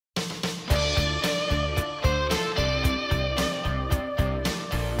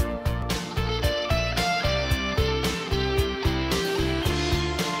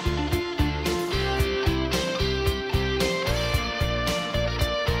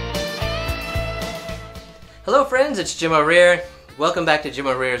Hello friends, it's Jim O'Rear. Welcome back to Jim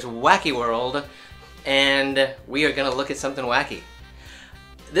O'Rear's Wacky World, and we are going to look at something wacky.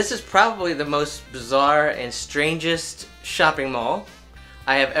 This is probably the most bizarre and strangest shopping mall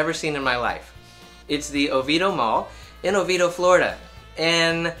I have ever seen in my life. It's the Oviedo Mall in Oviedo, Florida.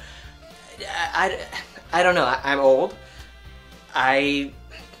 And I don't know, I'm old.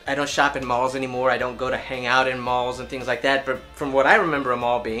 I don't shop in malls anymore. I don't go to hang out in malls and things like that. But from what I remember a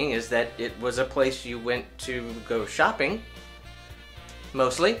mall being is that it was a place you went to go shopping,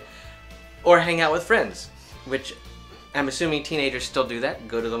 mostly, or hang out with friends, which I'm assuming teenagers still do that,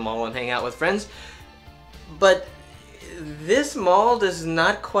 go to the mall and hang out with friends. But this mall does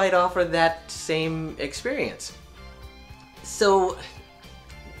not quite offer that same experience. So,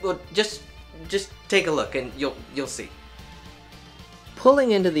 well, just take a look and you'll see.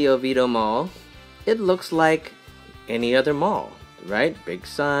 Pulling into the Oviedo Mall, it looks like any other mall, right? Big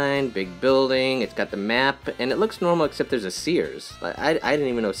sign, big building, it's got the map, and it looks normal except there's a Sears. I didn't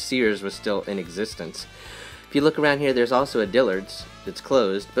even know Sears was still in existence. If you look around here, there's also a Dillard's that's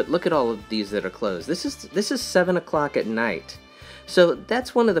closed, but look at all of these that are closed. This is 7 o'clock at night. So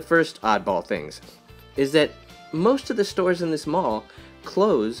that's one of the first oddball things, is that most of the stores in this mall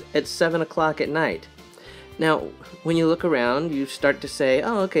close at 7 o'clock at night. Now, when you look around, you start to say,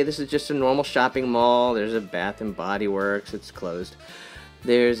 oh, okay, this is just a normal shopping mall. There's a Bath and Body Works, it's closed.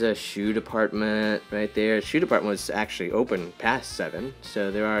 There's a shoe department right there. The shoe department was actually open past 7, so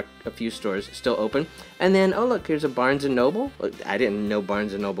there are a few stores still open. And then, oh look, here's a Barnes & Noble. I didn't know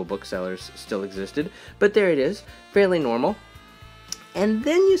Barnes & Noble booksellers still existed, but there it is, fairly normal. And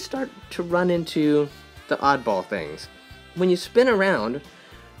then you start to run into the oddball things. When you spin around,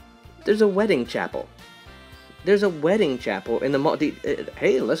 there's a wedding chapel. There's a wedding chapel in the mall.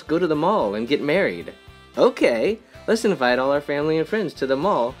 Hey, let's go to the mall and get married. Okay, let's invite all our family and friends to the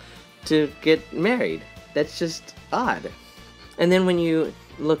mall to get married. That's just odd. And then when you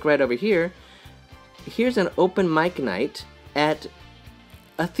look right over here, here's an open mic night at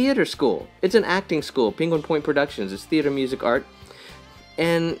a theater school. It's an acting school, Penguin Point Productions. It's theater, music, art.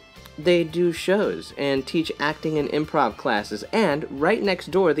 And they do shows and teach acting and improv classes. And right next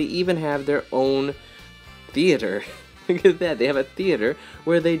door, they even have their own theater. Look at that, they have a theater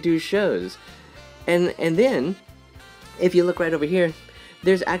where they do shows. And then if you look right over here,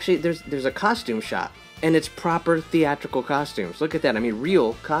 there's a costume shop, and it's proper theatrical costumes. Look at that, I mean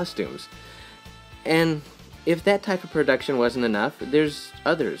real costumes. And if that type of production wasn't enough, there's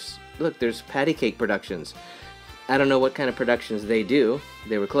others. Look, there's Patty Cake Productions. I don't know what kind of productions they do,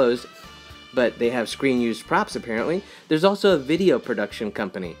 they were closed, but they have screen used props apparently. There's also a video production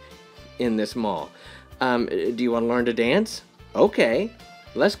company in this mall. Do you want to learn to dance? Okay,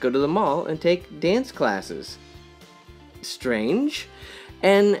 let's go to the mall and take dance classes. Strange.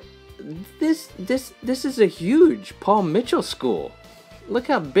 And this is a huge Paul Mitchell school. Look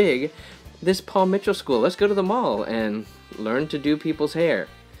how big this Paul Mitchell school. Let's go to the mall and learn to do people's hair.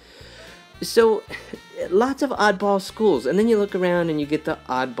 So, lots of oddball schools. And then you look around and you get the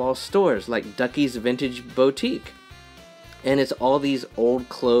oddball stores like Ducky's Vintage Boutique. And it's all these old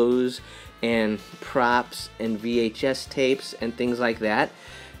clothes and props and VHS tapes and things like that.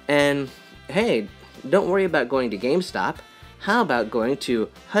 And hey, don't worry about going to GameStop. How about going to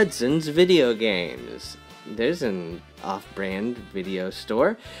Hudson's Video Games? There's an off-brand video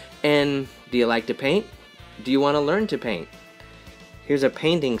store. And do you like to paint? Do you want to learn to paint? Here's a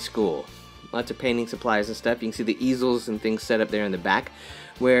painting school. Lots of painting supplies and stuff. You can see the easels and things set up there in the back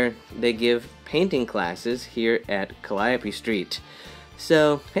where they give painting classes here at Calliope Street.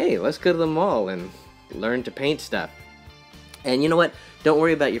 So, hey, let's go to the mall and learn to paint stuff. And you know what? Don't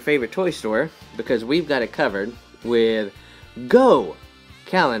worry about your favorite toy store, because we've got it covered with Go!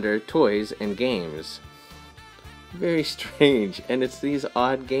 Calendar, Toys, and Games. Very strange, and it's these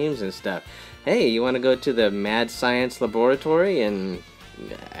odd games and stuff. Hey, you want to go to the Mad Science Laboratory and,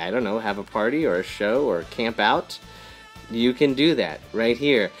 I don't know, have a party or a show or camp out? You can do that right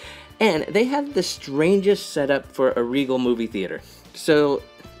here. And they have the strangest setup for a Regal movie theater. So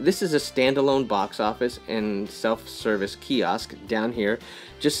this is a standalone box office and self-service kiosk down here,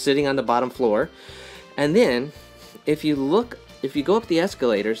 just sitting on the bottom floor. And then if you go up the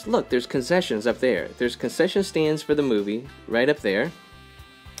escalators, look, there's concessions up there. There's concession stands for the movie right up there,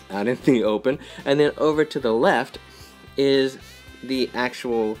 out in the open. And then over to the left is the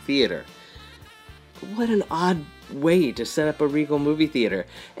actual theater. What an odd way to set up a Regal movie theater.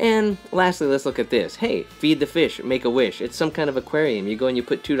 And lastly, let's look at this. Hey, feed the fish, make a wish. It's some kind of aquarium. You go and you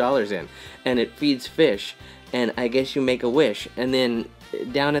put $2 in, and it feeds fish, and I guess you make a wish. And then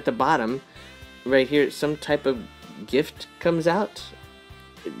down at the bottom, right here, some type of gift comes out,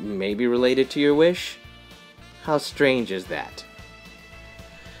 maybe related to your wish. How strange is that?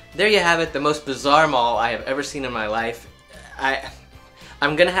 There you have it, the most bizarre mall I have ever seen in my life.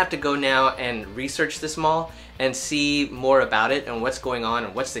 I'm gonna have to go now and research this mall and see more about it and what's going on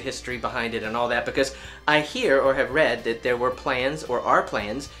and what's the history behind it and all that, because I hear or have read that there were plans or are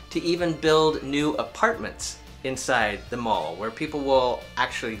plans to even build new apartments inside the mall where people will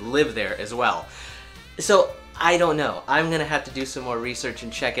actually live there as well. So I don't know. I'm gonna have to do some more research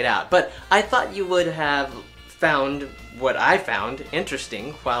and check it out. But I thought you would have found what I found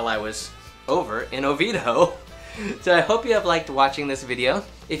interesting while I was over in Oviedo. So I hope you have liked watching this video.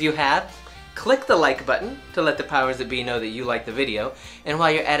 If you have, click the like button to let the powers that be know that you like the video. And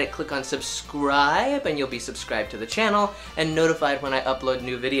while you're at it, click on subscribe and you'll be subscribed to the channel and notified when I upload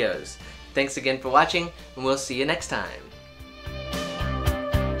new videos. Thanks again for watching, and we'll see you next time.